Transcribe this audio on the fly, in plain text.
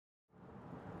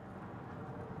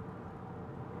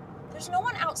There's no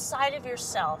one outside of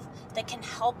yourself that can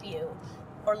help you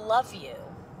or love you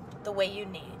the way you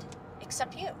need,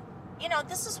 except you. You know,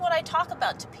 this is what I talk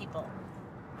about to people.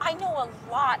 I know a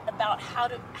lot about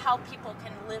how people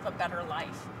can live a better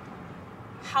life,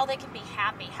 how they can be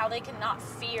happy, how they can not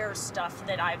fear stuff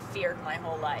that I've feared my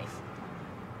whole life.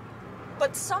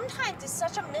 But sometimes it's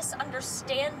such a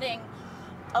misunderstanding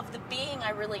of the being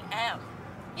I really am.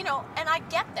 You know, and I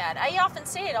get that. I often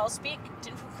say it. I'll speak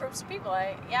to groups of people.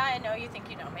 I know you think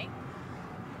you know me.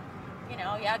 You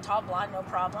know, yeah, tall, blonde, no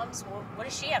problems. Well, what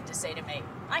does she have to say to me?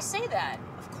 I say that,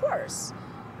 of course.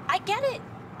 I get it.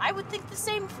 I would think the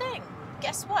same thing.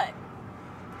 Guess what?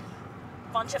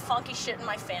 Bunch of funky shit in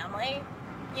my family.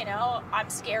 You know, I'm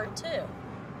scared too.